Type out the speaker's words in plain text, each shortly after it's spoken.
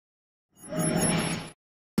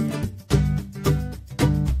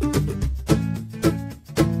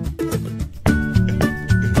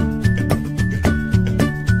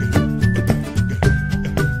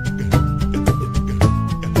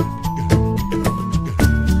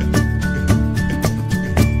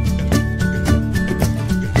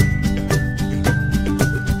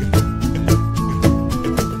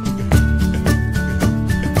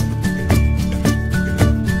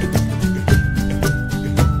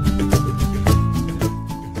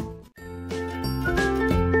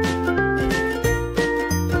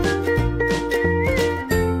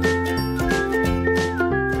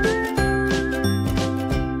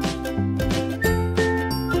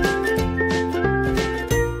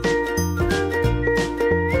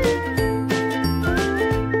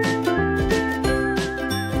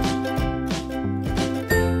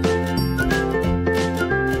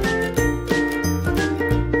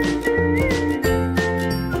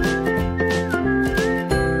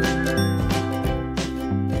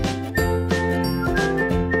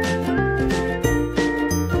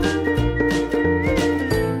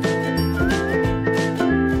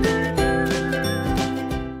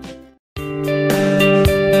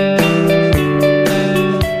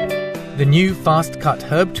The new Fast Cut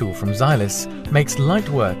herb tool from Xylus makes light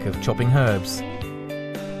work of chopping herbs.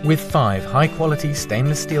 With 5 high-quality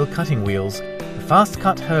stainless steel cutting wheels, the Fast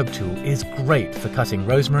Cut herb tool is great for cutting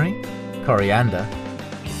rosemary, coriander,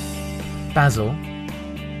 basil,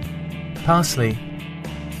 parsley,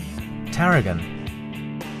 tarragon,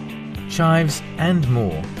 chives and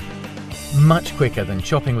more. Much quicker than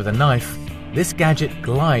chopping with a knife, this gadget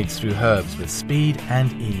glides through herbs with speed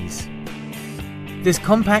and ease. This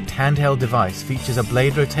compact handheld device features a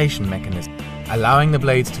blade rotation mechanism, allowing the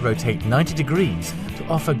blades to rotate 90 degrees to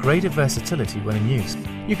offer greater versatility when in use.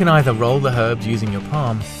 You can either roll the herbs using your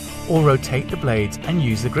palm or rotate the blades and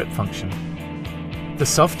use the grip function. The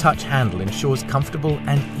soft touch handle ensures comfortable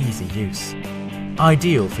and easy use.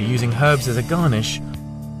 Ideal for using herbs as a garnish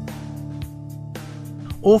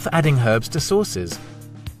or for adding herbs to sauces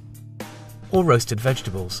or roasted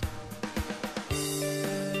vegetables.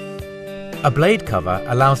 A blade cover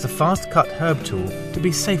allows the Fast Cut herb tool to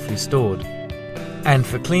be safely stored. And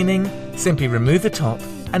for cleaning, simply remove the top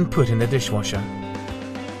and put in the dishwasher.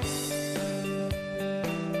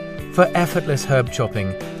 For effortless herb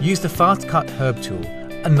chopping, use the Fast Cut herb tool,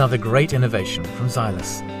 another great innovation from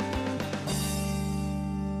Xylus.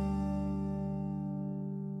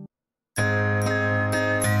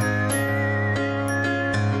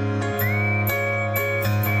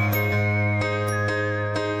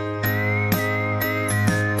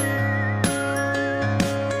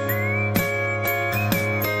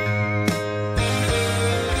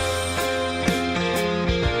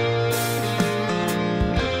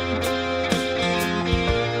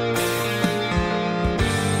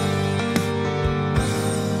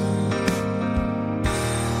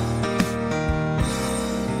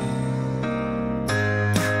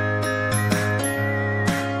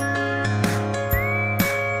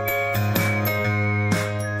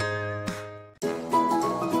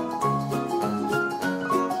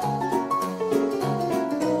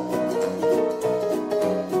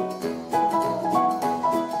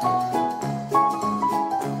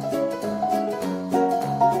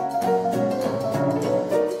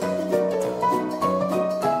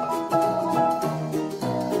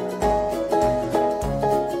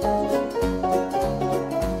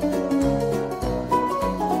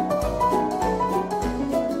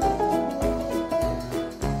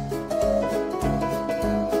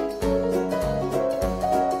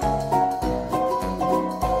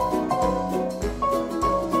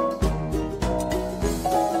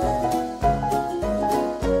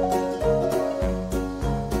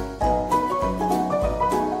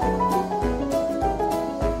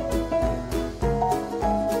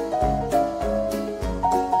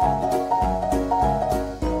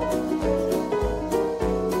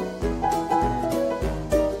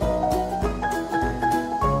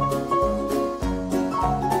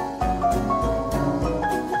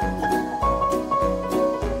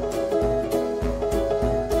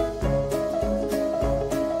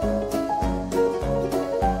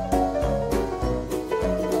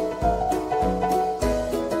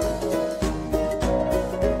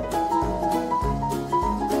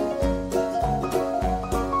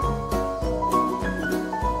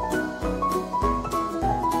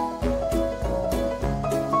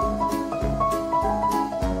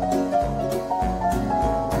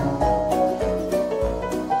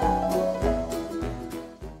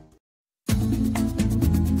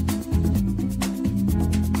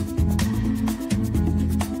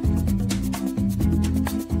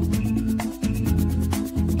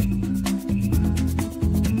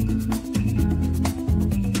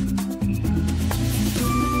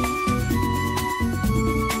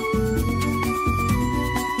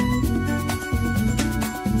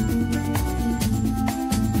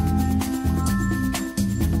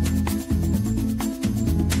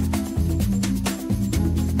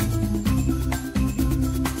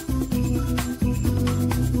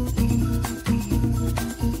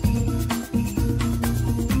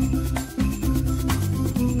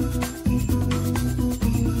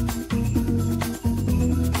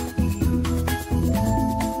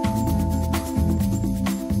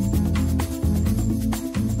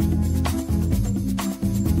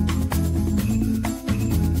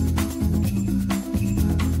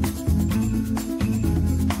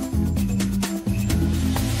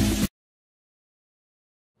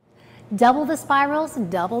 Double the spirals,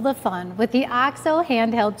 double the fun with the OXO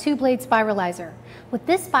handheld 2-blade spiralizer. With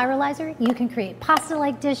this spiralizer, you can create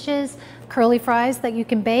pasta-like dishes, curly fries that you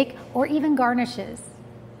can bake, or even garnishes.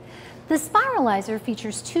 The spiralizer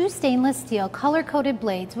features two stainless steel color-coded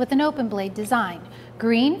blades with an open blade design,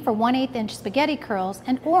 green for 1/8 inch spaghetti curls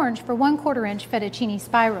and orange for 1/4 inch fettuccine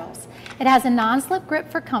spirals. It has a non-slip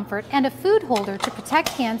grip for comfort and a food holder to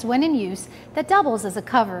protect hands when in use that doubles as a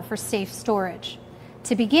cover for safe storage.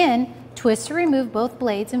 To begin, twist to remove both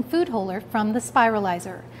blades and food holder from the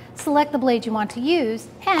spiralizer. Select the blade you want to use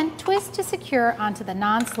and twist to secure onto the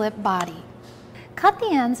non-slip body. Cut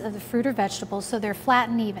the ends of the fruit or vegetables so they're flat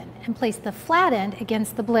and even, and place the flat end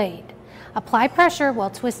against the blade. Apply pressure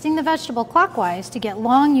while twisting the vegetable clockwise to get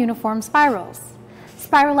long, uniform spirals.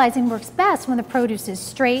 Spiralizing works best when the produce is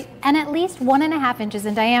straight and at least 1.5 inches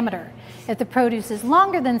in diameter. If the produce is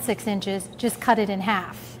longer than 6 inches, just cut it in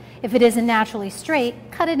half. If it isn't naturally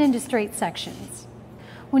straight, cut it into straight sections.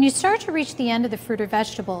 When you start to reach the end of the fruit or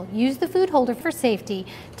vegetable, use the food holder for safety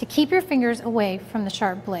to keep your fingers away from the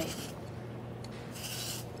sharp blade.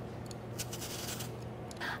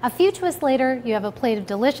 A few twists later, you have a plate of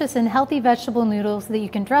delicious and healthy vegetable noodles that you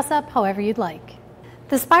can dress up however you'd like.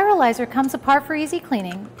 The spiralizer comes apart for easy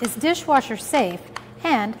cleaning, is dishwasher safe,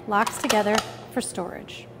 and locks together for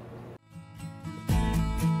storage.